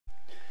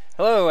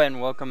Hello and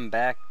welcome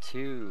back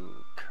to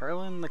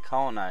Kurland the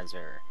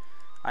Colonizer.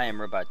 I am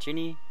Robot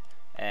Genie,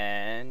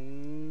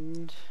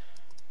 and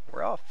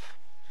we're off.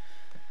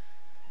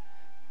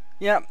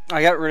 Yeah,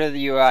 I got rid of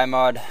the UI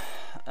mod,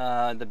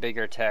 the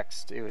bigger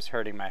text. It was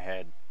hurting my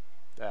head.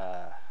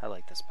 I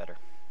like this better.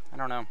 I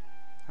don't know.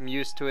 I'm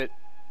used to it.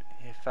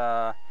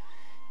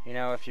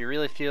 If you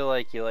really feel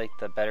like you like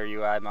the better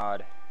UI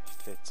mod,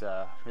 if it's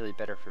really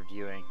better for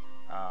viewing,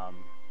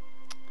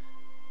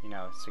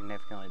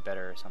 significantly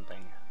better or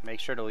something, make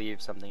sure to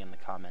leave something in the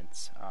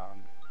comments.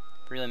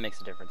 It really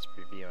makes a difference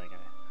for viewing.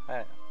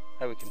 I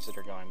would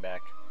consider going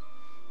back.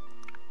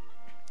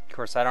 Of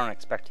course, I don't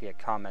expect to get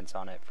comments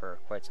on it for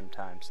quite some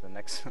time, so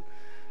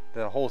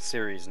the whole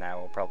series now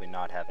will probably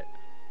not have it.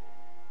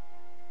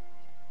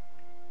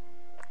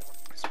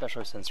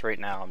 Especially since right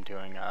now I'm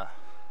doing a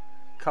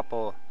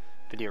couple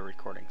video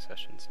recording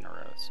sessions in a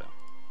row, so.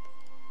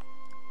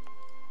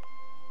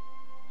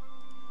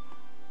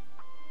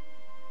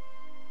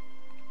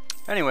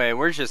 Anyway,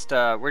 we're just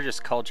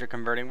culture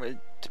converting.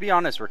 To be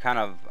honest, we're kind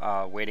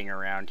of waiting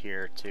around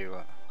here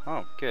to.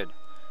 Oh, good.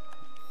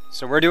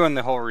 So we're doing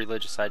the whole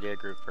religious idea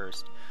group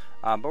first,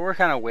 but we're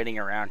kind of waiting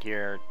around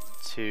here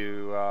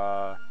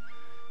to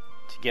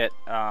get.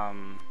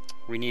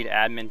 We need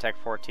admin tech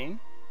 14,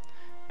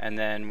 and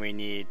then we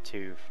need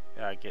to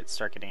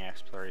start getting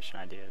exploration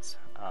ideas.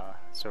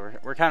 So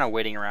we're kind of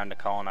waiting around to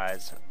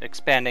colonize,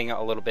 expanding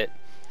a little bit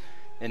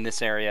in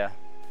this area.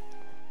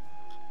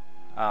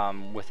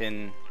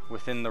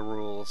 Within the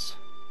rules.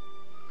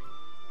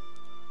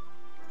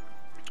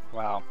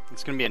 Wow,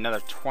 it's gonna be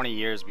another 20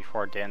 years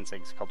before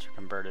Danzig's culture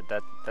converted.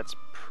 That's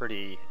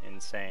pretty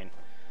insane.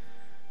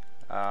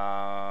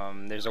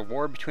 There's a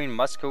war between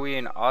Muscovy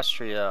and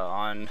Austria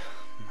on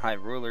my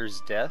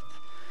ruler's death.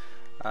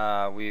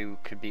 We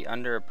could be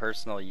under a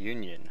personal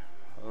union.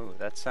 Oh,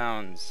 that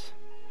sounds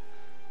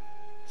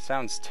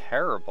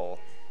terrible.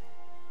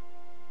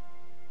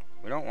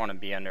 We don't want to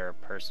be under a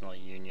personal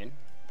union.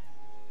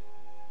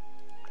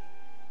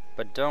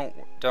 But don't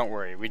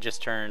worry. We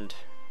just turned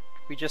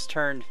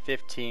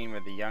 15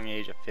 with the young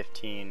age of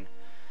 15.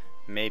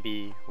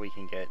 Maybe we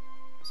can get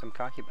some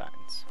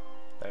concubines.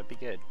 That would be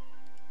good.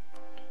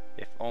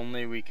 If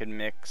only we could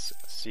mix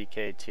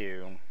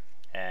CK2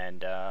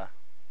 and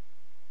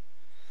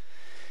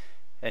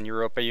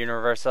Europa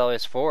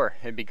Universalis 4.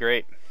 It'd be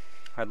great.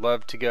 I'd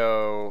love to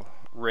go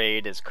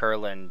raid as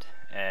Kurland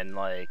and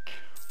like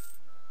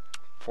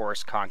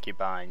force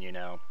concubine,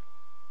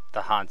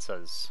 the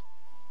Hansa's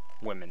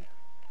women.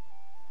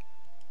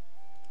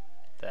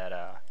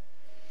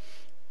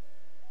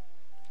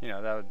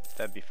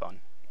 That'd be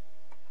fun.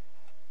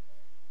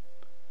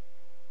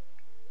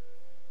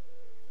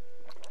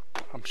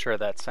 I'm sure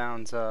that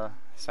sounds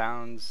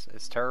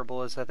as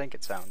terrible as I think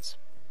it sounds.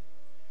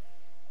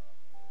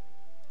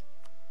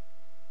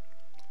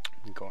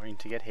 I'm going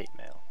to get hate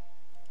mail.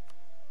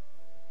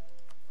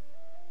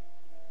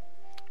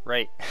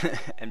 Right,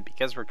 and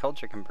because we're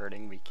culture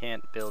converting, we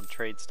can't build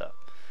trade stuff.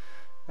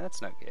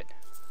 That's no good.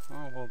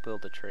 Well, we'll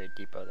build a trade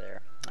depot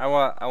there.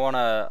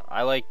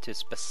 I like to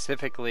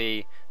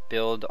specifically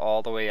build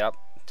all the way up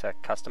to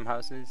custom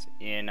houses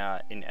in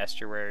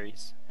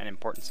estuaries and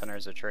important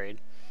centers of trade,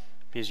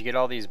 because you get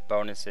all these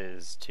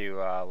bonuses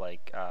to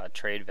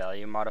trade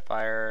value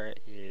modifier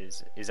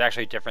is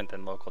actually different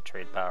than local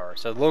trade power.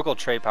 So local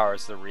trade power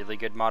is the really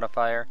good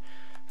modifier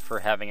for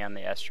having on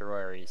the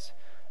estuaries.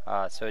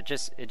 So it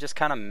just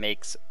kind of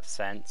makes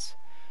sense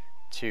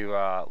to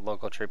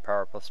local trade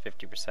power plus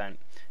 50%.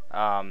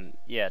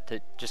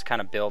 To just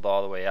kind of build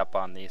all the way up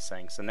on these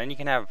things, and then you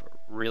can have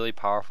really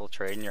powerful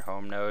trade in your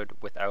home node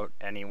without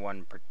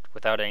anything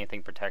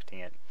protecting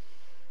it.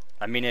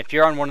 I mean, if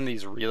you're on one of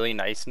these really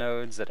nice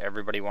nodes that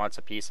everybody wants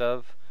a piece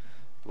of,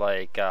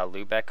 like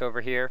Lubeck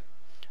over here,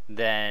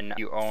 then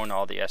you own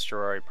all the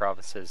estuary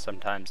provinces.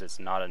 Sometimes it's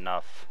not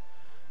enough,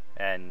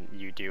 and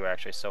you do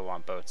actually still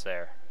want boats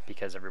there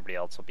because everybody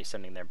else will be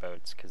sending their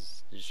boats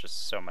because there's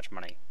just so much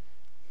money.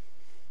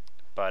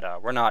 But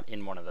we're not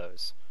in one of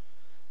those.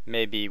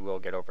 Maybe we'll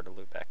get over to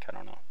Lubeck, I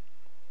don't know.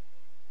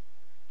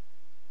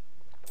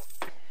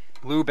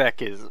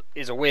 Lubeck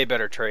is a way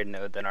better trade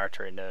node than our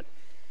trade node.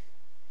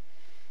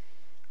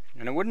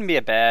 And it wouldn't be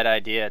a bad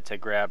idea to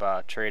grab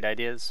trade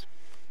ideas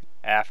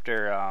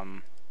after,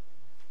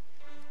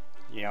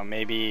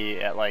 maybe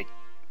at like,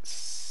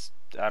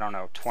 I don't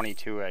know,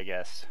 22, I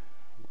guess.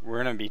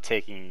 We're going to be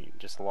taking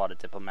just a lot of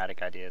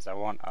diplomatic ideas. I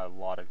want a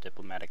lot of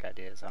diplomatic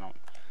ideas. I don't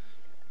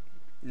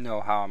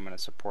know how I'm going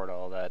to support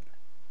all that.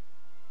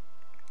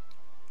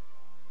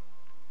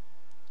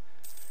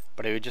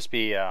 But it would just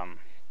be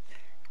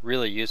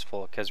really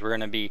useful because we're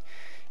going to be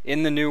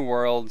in the new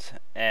world,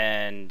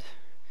 and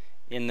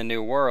in the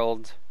new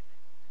world,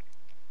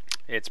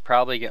 it's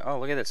probably oh,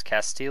 look at this,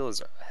 Castile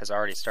has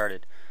already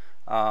started.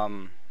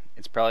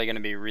 It's probably going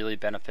to be really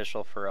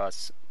beneficial for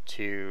us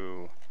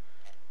to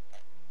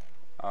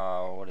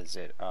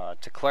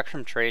to collect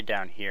from trade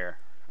down here,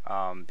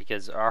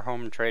 because our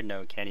home trade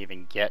node can't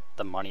even get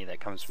the money that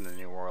comes from the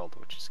new world,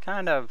 which is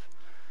kind of,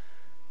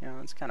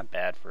 it's kind of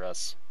bad for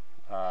us.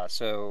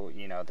 So,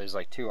 you know, there's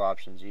like two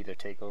options. You either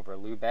take over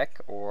Lubeck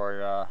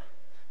or,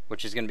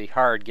 which is going to be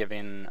hard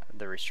given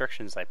the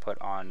restrictions I put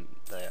on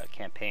the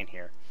campaign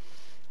here,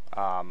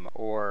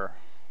 or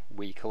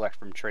we collect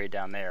from trade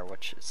down there,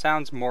 which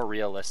sounds more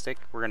realistic.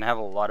 We're going to have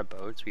a lot of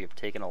boats. We have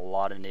taken a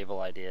lot of naval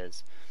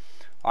ideas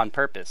on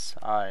purpose.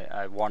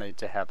 I wanted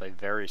to have a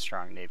very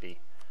strong navy.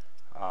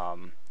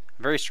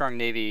 Very strong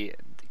navy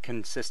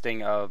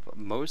consisting of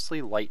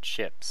mostly light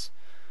ships.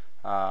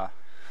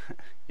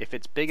 If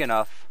it's big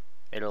enough,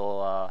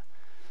 it'll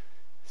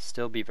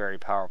still be very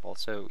powerful.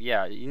 So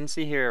yeah, you can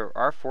see here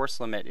our force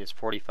limit is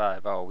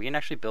 45. Oh, we can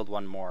actually build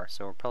one more,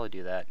 so we'll probably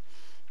do that.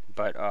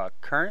 But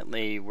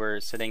currently we're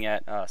sitting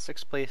at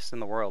 6th place in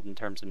the world in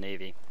terms of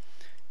navy,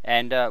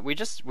 and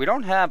we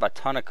don't have a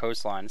ton of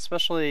coastline,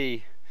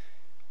 especially,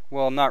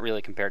 well, not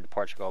really compared to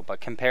Portugal, but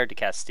compared to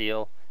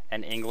Castile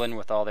and England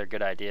with all their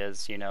good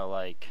ideas, you know,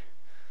 like,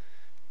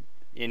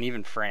 and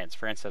even France.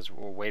 France has a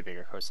way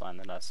bigger coastline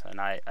than us, and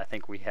I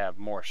think we have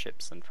more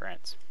ships than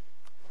France.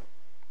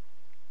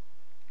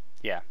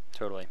 Yeah,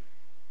 totally.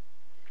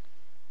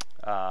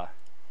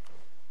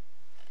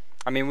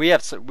 I mean,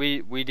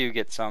 we do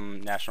get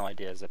some national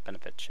ideas that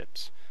benefit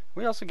ships.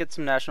 We also get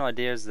some national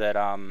ideas that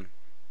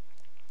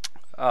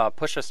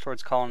push us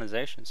towards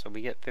colonization. So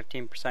we get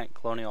 15%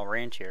 colonial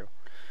range here,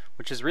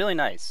 which is really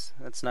nice.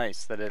 That's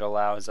nice that it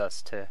allows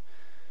us to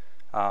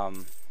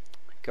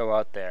go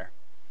out there.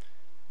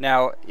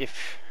 Now,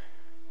 if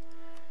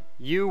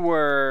you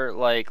were,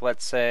 like,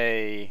 let's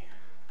say,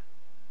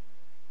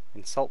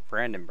 insult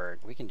Brandenburg,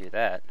 we can do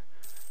that.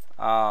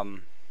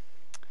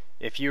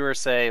 If you were,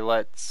 say,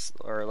 let's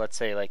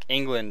say like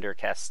England or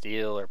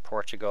Castile or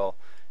Portugal,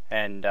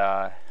 and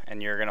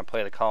you're gonna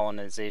play the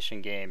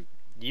colonization game,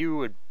 you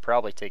would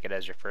probably take it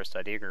as your first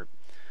idea group.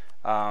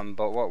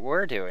 But what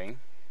we're doing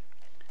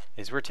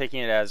is we're taking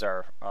it as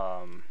our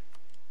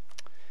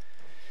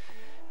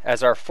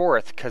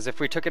fourth, because if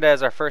we took it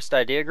as our first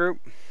idea group,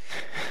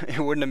 it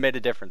wouldn't have made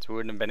a difference. We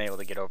wouldn't have been able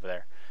to get over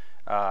there.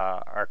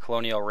 Our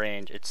colonial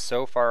range, it's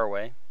so far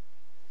away.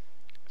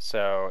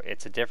 So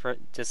it's a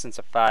different distance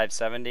of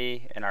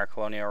 570, and our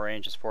colonial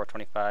range is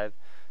 425.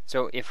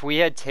 So if we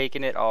had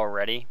taken it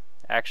already,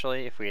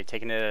 actually, if we had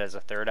taken it as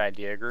a third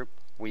idea group,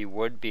 we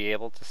would be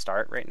able to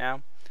start right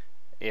now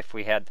if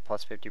we had the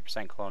plus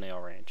 50% colonial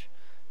range.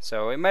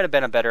 So it might have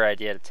been a better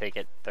idea to take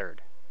it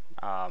third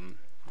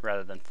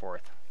rather than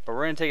fourth. But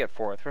we're going to take it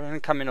fourth. We're going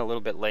to come in a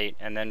little bit late,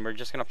 and then we're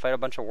just going to fight a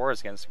bunch of wars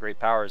against the great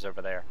powers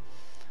over there,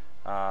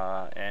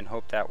 and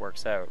hope that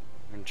works out.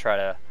 And try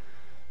to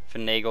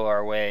finagle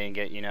our way and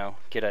get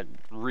a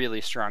really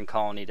strong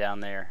colony down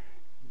there,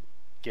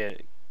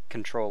 get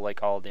control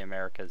like all the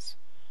Americas.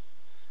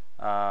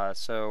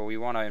 So we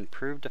want to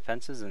improve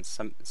defenses in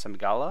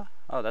Samgala.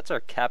 Oh, that's our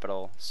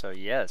capital. So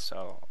yes,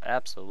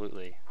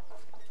 absolutely.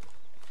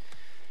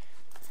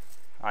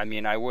 I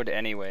mean, I would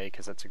anyway,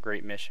 because that's a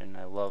great mission.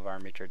 I love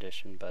Army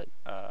tradition, but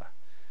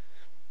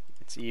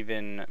it's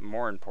even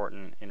more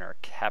important in our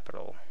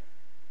capital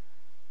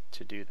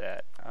to do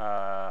that.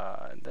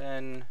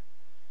 Then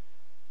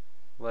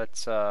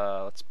let's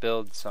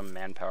build some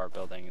manpower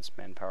buildings.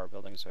 Manpower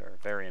buildings are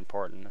very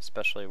important,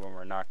 especially when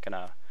we're not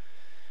gonna.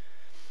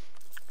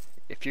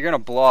 If you're gonna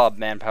blob,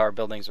 manpower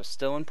buildings are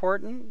still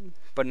important,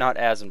 but not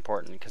as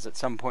important, because at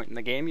some point in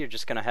the game you're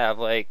just gonna have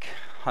like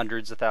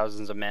hundreds of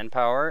thousands of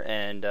manpower,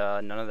 and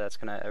none of that's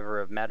gonna ever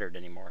have mattered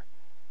anymore.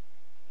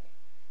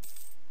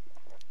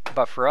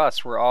 But for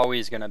us, we're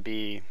always gonna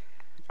be.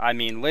 I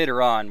mean,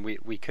 later on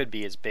we could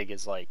be as big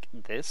as like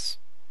this,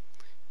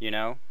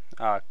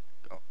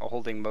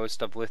 holding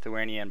most of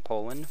Lithuania and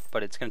Poland,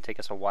 but it's going to take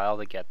us a while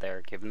to get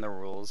there, given the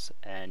rules,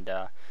 and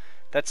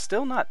that's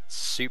still not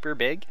super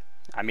big.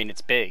 I mean,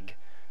 it's big,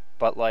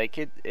 but like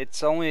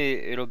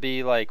it'll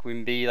be like we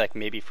can be like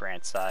maybe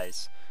France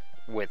size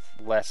with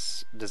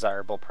less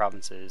desirable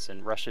provinces,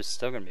 and Russia's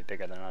still going to be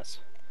bigger than us.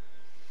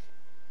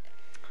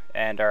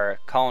 And our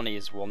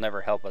colonies will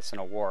never help us in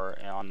a war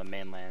on the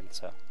mainland,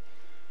 so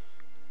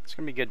it's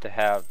going to be good to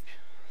have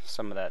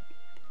some of that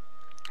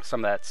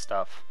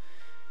stuff.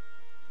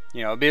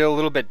 It'll be a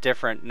little bit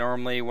different.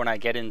 Normally when I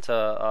get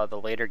into the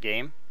later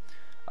game,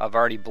 I've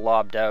already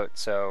blobbed out,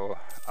 so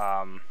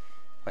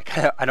like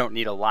I don't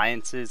need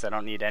alliances, I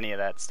don't need any of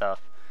that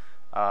stuff,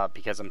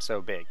 because I'm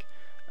so big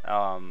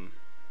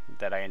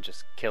that I can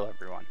just kill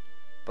everyone.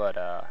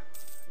 But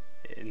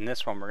in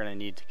this one, we're going to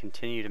need to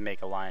continue to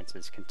make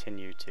alliances,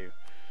 continue to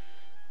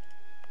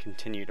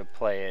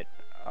play it.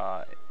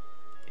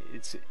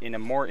 It's in a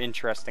more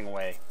interesting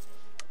way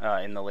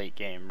in the late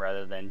game,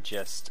 rather than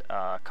just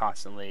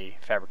constantly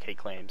fabricate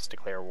claims,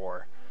 declare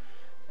war,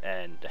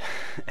 and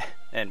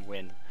and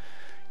win.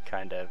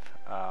 Kind of.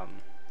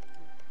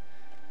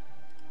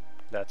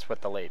 That's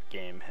what the late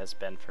game has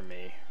been for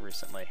me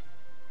recently.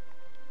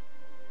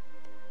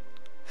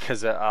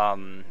 Because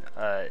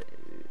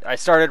I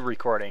started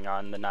recording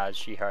on the Naz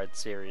Jihad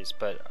series,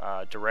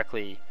 but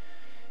directly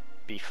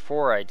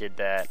before I did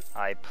that,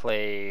 I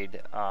played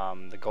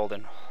the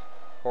Golden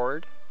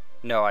Horde.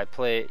 No, I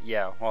played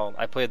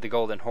the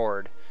Golden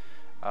Horde,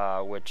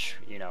 which,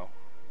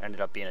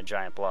 ended up being a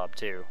giant blob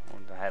too.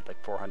 I had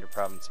like 400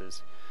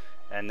 provinces.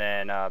 And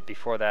then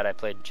before that I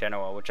played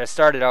Genoa, which I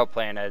started out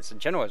playing as.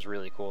 Genoa is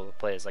really cool to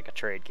play as like a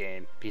trade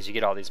game, because you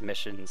get all these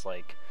missions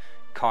like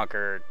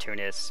conquer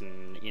Tunis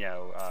and, you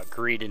know,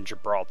 greed in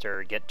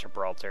Gibraltar, get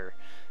Gibraltar,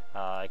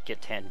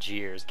 get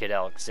Tangiers, get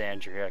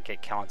Alexandria,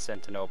 get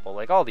Constantinople,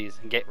 like all these,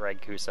 get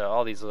Ragusa,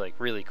 all these like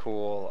really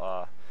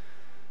cool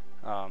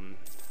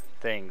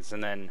things.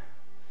 And then,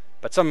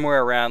 but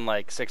somewhere around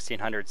like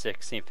 1600,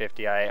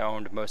 1650, I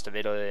owned most of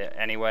Italy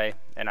anyway,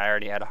 and I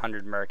already had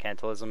 100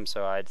 mercantilism,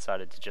 so I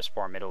decided to just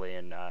form Italy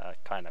and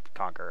kind of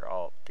conquer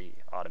all the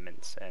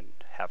Ottomans and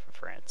half of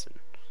France and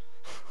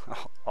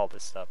all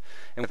this stuff.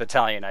 And with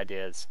Italian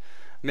ideas,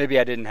 maybe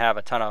I didn't have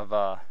a ton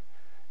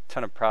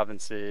of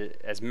provinces,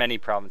 as many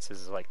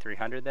provinces as like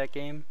 300 that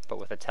game, but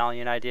with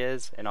Italian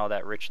ideas and all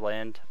that rich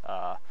land,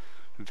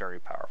 very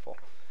powerful.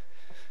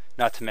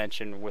 Not to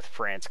mention with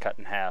France cut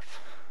in half.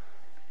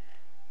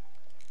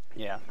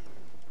 Yeah.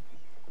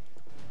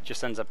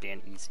 Just ends up being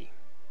easy.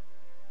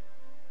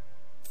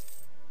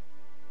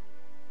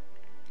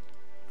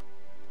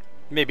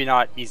 Maybe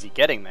not easy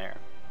getting there,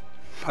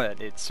 but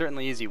it's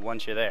certainly easy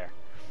once you're there.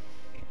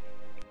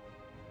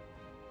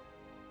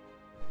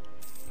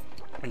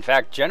 In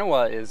fact,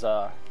 Genoa is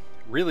a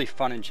really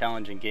fun and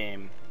challenging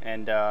game,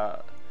 and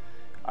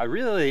I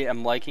really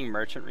am liking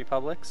Merchant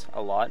Republics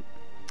a lot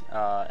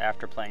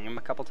after playing them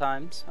a couple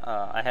times.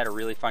 I had a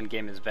really fun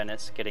game as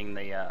Venice, getting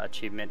the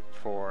achievement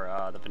for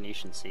the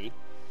Venetian Sea,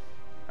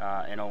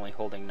 and only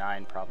holding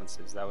 9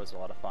 provinces. That was a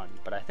lot of fun.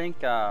 But I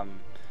think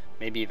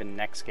maybe even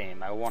next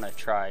game I want to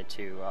try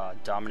to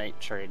dominate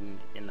trade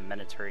in the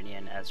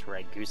Mediterranean as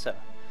Ragusa.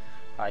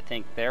 I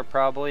think they're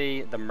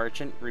probably the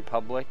Merchant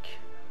Republic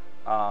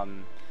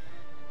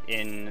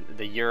in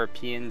the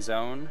European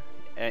zone,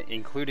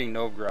 including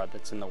Novgorod,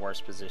 that's in the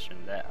worst position.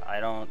 That I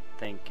don't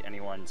think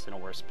anyone's in a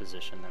worse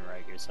position than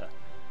Ragusa.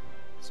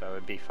 So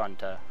it'd be fun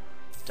to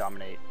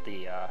dominate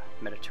the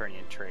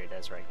Mediterranean trade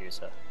as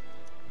Ragusa.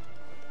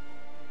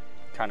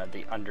 Kind of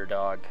the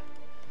underdog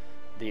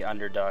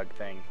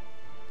thing.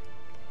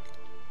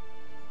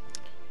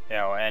 You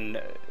know,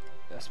 and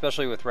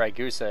especially with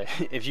Ragusa,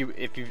 if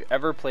you've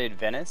ever played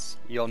Venice,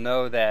 you'll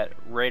know that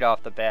right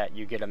off the bat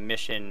you get a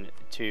mission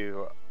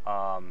to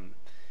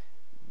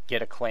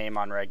get a claim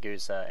on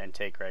Ragusa and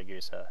take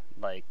Ragusa.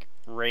 Like,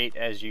 right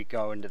as you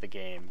go into the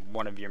game,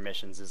 one of your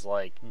missions is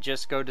like,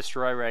 just go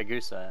destroy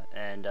Ragusa,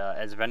 and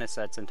as Venice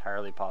that's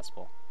entirely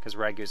possible, because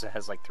Ragusa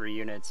has like 3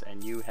 units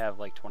and you have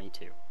like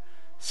 22.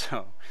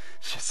 So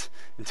it's just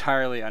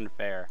entirely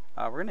unfair.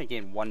 We're gonna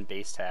gain 1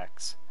 base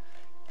tax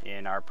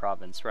in our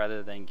province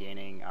rather than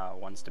gaining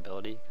 1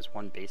 stability, because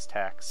 1 base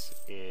tax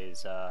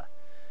is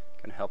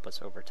gonna help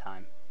us over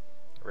time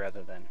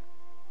rather than.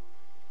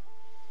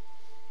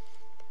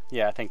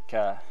 Yeah, I think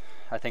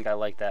I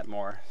like that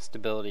more.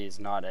 Stability is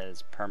not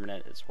as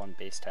permanent as 1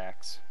 base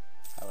tax.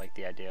 I like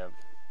the idea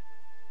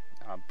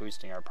of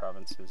boosting our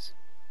provinces.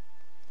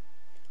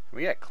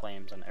 We got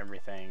claims on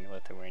everything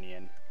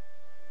Lithuanian.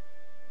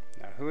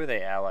 Now, who are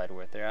they allied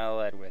with? They're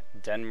allied with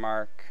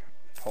Denmark,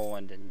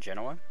 Poland, and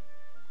Genoa.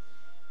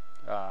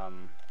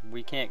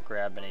 We can't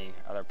grab any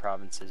other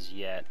provinces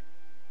yet.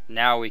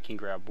 Now we can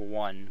grab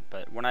 1,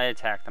 but when I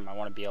attack them, I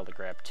want to be able to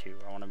grab 2.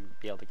 I want to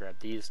be able to grab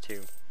these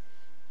 2.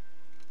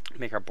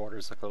 Make our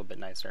borders look a little bit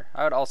nicer.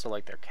 I would also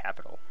like their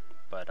capital,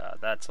 but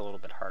that's a little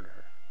bit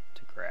harder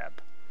to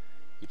grab.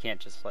 You can't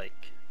just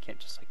like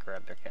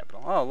grab their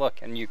capital. Oh,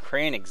 look, and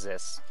Ukraine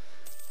exists.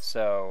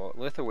 So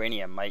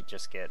Lithuania might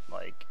just get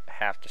like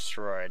half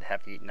destroyed,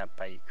 half eaten up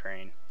by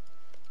Ukraine.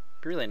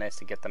 It'd be really nice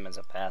to get them as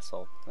a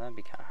vassal. That'd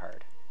be kind of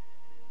hard.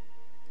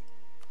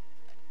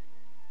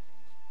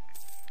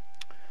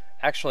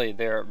 Actually,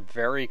 they're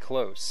very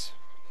close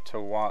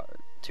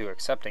to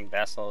accepting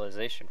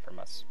vassalization from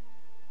us.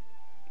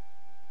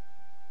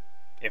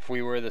 If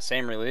we were the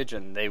same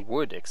religion, they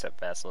would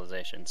accept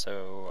vassalization.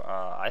 So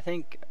I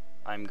think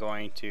I'm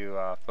going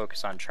to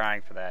focus on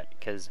trying for that,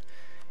 because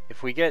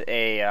if we get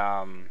a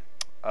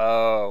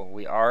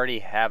we already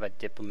have a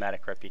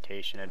diplomatic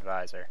reputation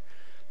advisor.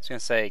 I was gonna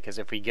say, because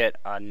if we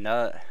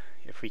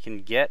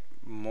can get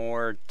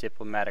more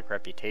diplomatic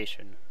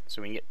reputation,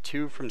 so we can get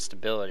 2 from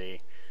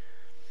stability,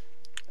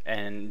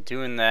 and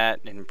doing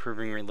that and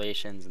improving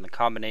relations, and the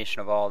combination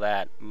of all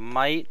that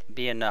might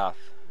be enough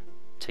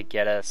to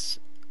get us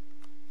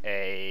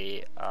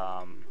a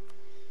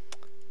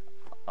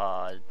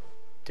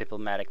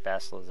diplomatic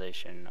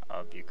vassalization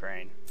of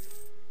Ukraine.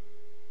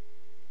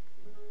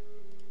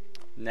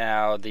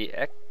 Now the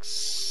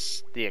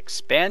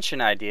expansion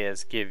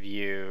ideas give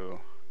you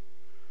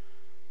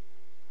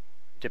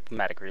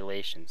diplomatic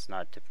relations,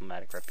 not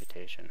diplomatic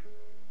reputation.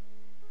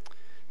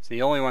 So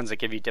the only ones that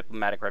give you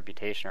diplomatic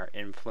reputation are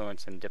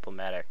influence and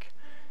diplomatic.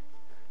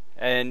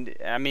 And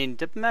I mean,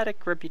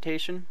 diplomatic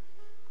reputation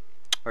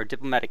or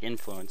diplomatic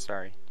influence,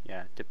 sorry.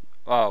 Yeah,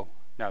 oh,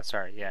 no,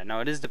 sorry. Yeah, no,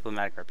 it is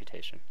diplomatic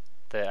reputation.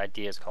 The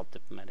idea is called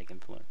diplomatic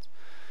influence.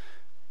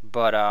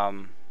 But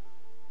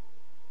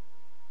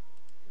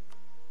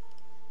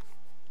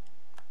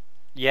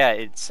yeah,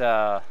 it's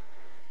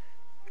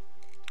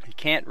You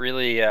can't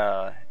really,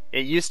 it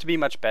used to be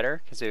much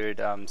better because it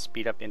would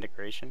speed up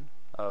integration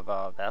of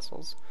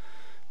vassals,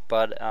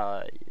 but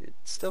it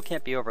still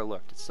can't be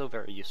overlooked. It's still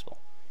very useful.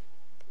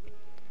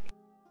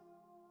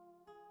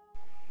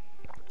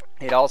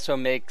 It also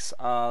makes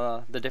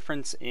the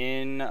difference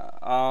in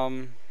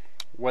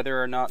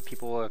whether or not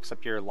people will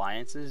accept your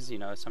alliances. You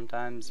know,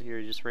 sometimes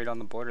you're just right on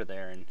the border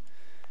there, and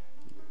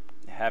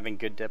having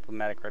good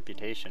diplomatic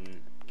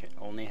reputation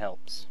only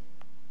helps.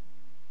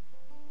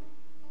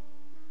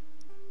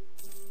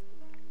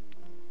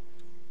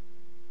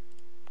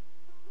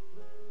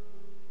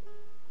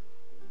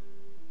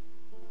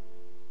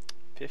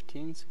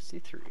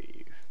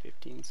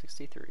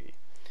 $1563.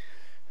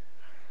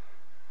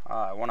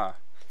 I wanna.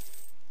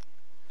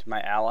 Do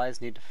my allies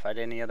need to fight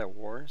any other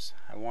wars?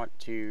 I want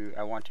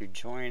to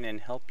join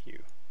and help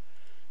you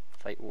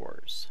fight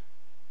wars.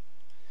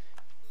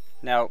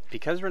 Now,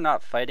 because we're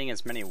not fighting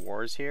as many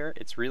wars here,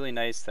 it's really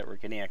nice that we're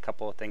getting a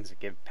couple of things that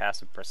give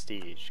passive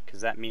prestige,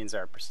 because that means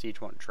our prestige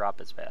won't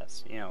drop as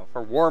fast. You know, if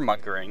we're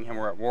warmongering and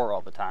we're at war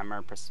all the time,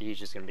 our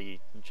prestige is going to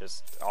be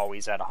just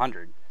always at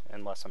 100,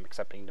 unless I'm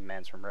accepting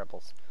demands from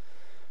rebels.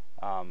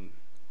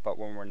 But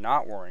when we're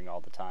not warring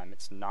all the time,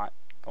 it's not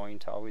going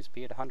to always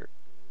be at 100.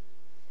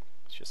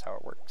 It's just how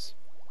it works.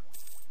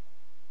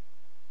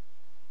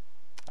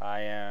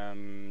 I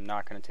am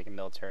not going to take a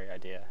military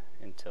idea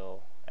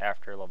until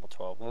after level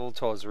 12. Level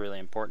 12 is really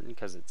important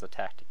because it's a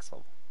tactics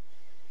level.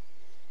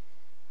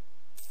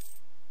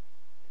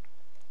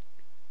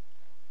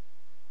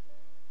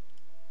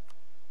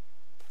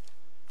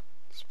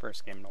 It's the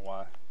first game in a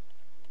while.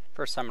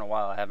 First time in a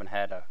while I haven't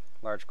had a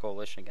large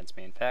coalition against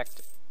me. In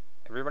fact,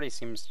 everybody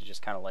seems to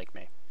just kind of like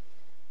me.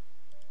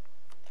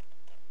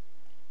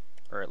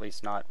 Or at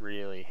least not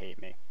really hate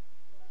me.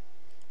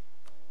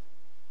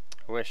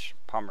 I wish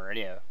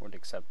Pomerania would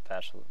accept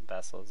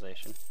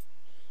vassalization.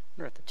 I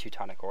wonder if the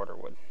Teutonic Order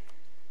would.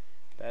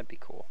 That'd be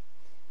cool.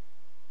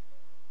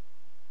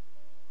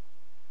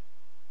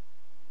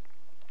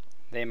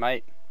 They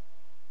might.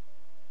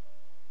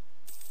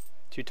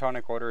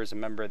 Teutonic Order as a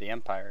member of the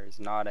Empire is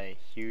not a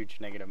huge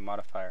negative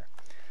modifier.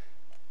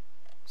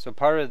 So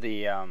part of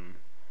the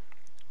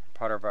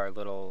part of our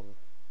little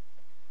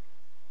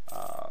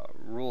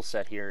rule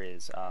set here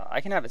is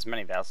I can have as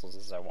many vassals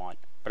as I want,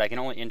 but I can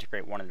only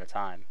integrate one at a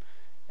time,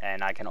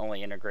 and I can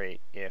only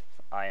integrate if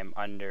I am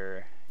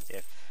under,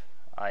 if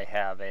I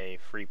have a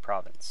free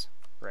province,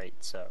 right?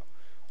 So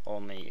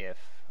only if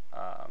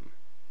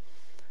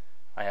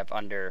I have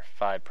under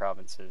 5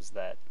 provinces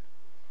that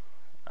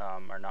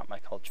are not my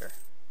culture,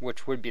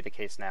 which would be the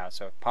case now.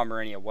 So if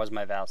Pomerania was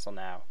my vassal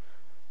now,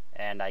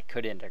 and I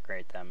could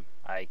integrate them,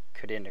 I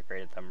could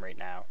integrate them right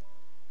now.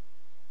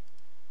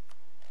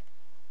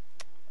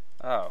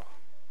 Oh,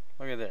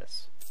 look at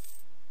this.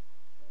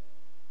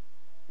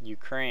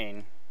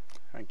 Ukraine,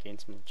 I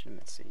gained some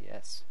legitimacy,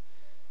 yes.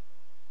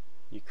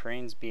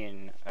 Ukraine's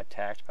being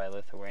attacked by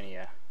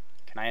Lithuania.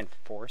 Can I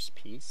enforce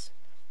peace?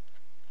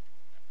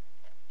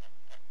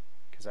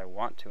 Because I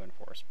want to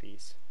enforce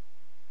peace.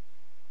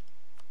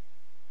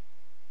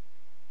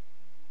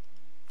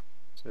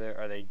 So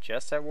are they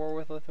just at war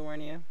with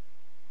Lithuania?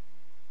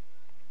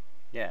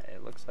 Yeah,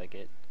 it looks like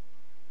it.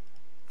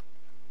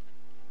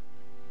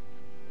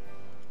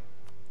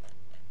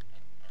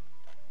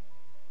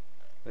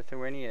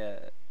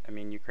 Lithuania, I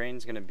mean,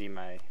 Ukraine's gonna be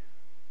my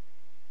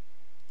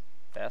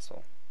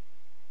vassal.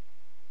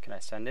 Can I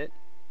send it?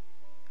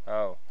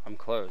 Oh, I'm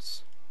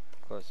close.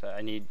 Close.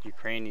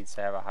 Ukraine needs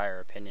to have a higher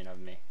opinion of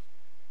me.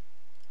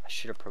 I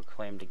should have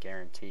proclaimed a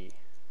guarantee.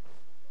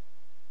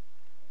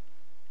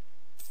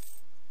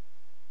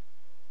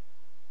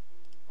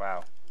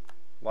 Wow.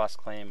 Lost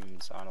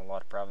claims on a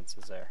lot of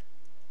provinces there.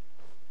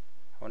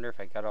 I wonder if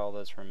I got all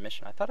those from a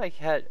mission. I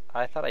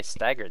thought I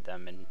staggered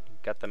them and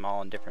got them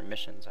all in different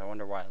missions. I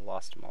wonder why I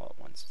lost them all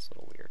at once. It's a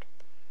little weird.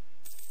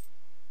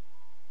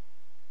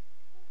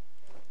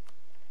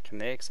 Can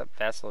they accept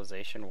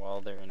vassalization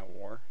while they're in a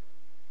war?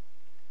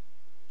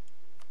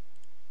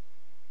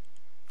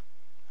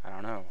 I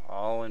don't know.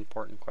 All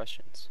important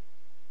questions.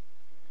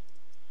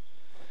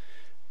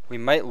 We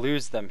might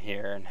lose them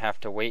here and have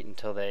to wait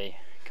until they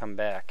come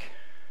back.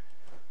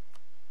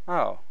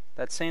 Oh,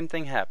 that same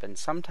thing happens.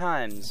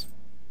 Sometimes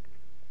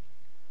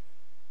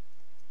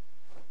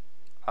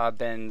I've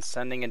been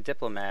sending a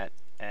diplomat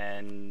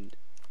and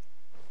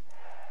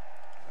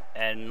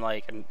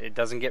like it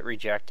doesn't get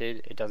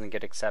rejected, it doesn't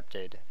get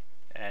accepted,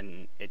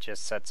 and it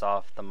just sets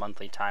off the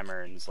monthly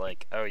timer and is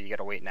like, oh, you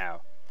gotta wait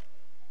now,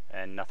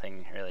 and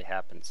nothing really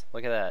happens.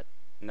 Look at that.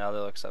 Now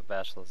they'll accept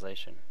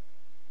vassalization.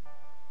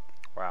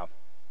 Wow.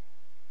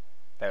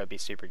 That would be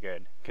super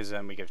good, because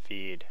then we could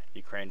feed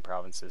Ukraine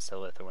provinces to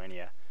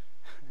Lithuania,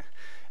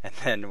 and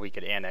then we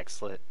could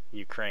annex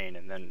Ukraine,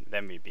 and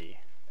then we'd be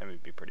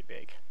pretty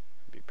big.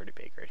 It'd be pretty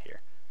big right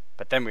here.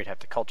 But then we'd have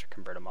to culture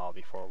convert them all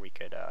before we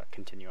could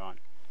continue on.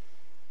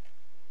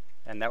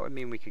 And that would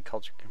mean we could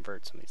culture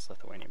convert some of these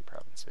Lithuanian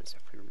provinces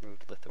if we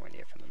removed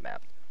Lithuania from the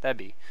map. That'd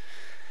be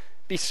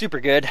super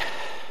good.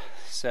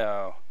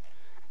 So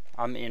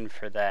I'm in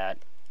for that.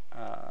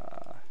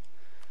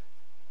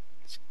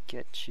 Let's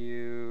get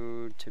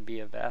you to be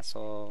a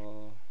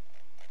vassal.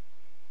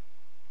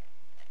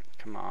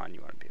 Come on,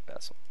 you want to be a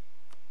vassal.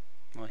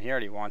 Well, he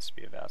already wants to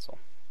be a vassal.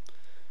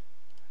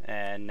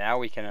 And now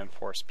we can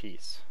enforce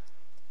peace.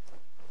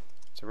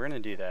 So we're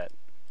going to do that.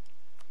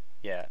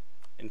 Yeah,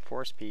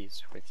 enforce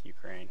peace with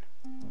Ukraine.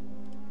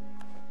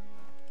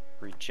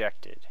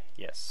 Rejected.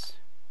 Yes.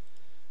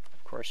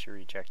 Of course you're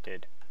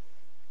rejected.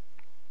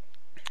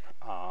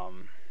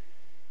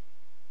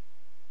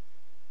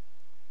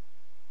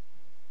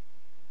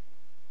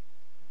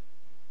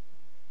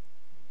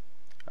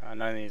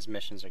 None of these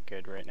missions are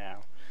good right now.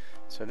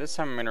 So this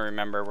time I'm going to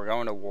remember we're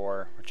going to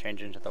war. We're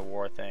changing to the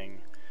war thing.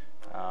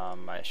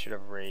 I should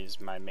have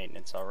raised my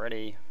maintenance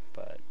already,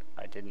 but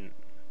I didn't.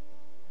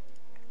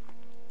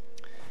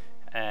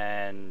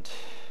 And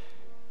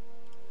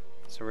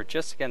so we're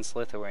just against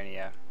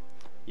Lithuania.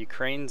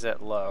 Ukraine's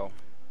at low.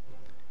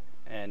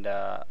 And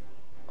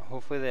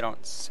hopefully they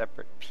don't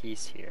separate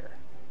peace here.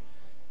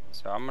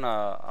 So I'm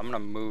gonna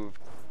move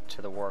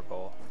to the war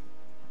goal.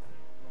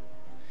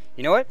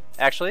 You know what?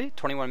 Actually,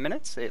 21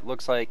 minutes. It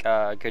looks like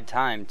a good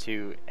time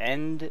to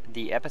end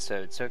the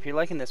episode. So if you're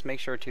liking this, make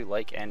sure to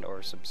like and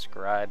or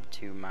subscribe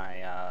to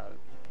my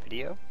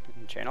video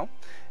and channel.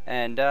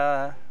 And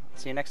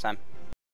see you next time.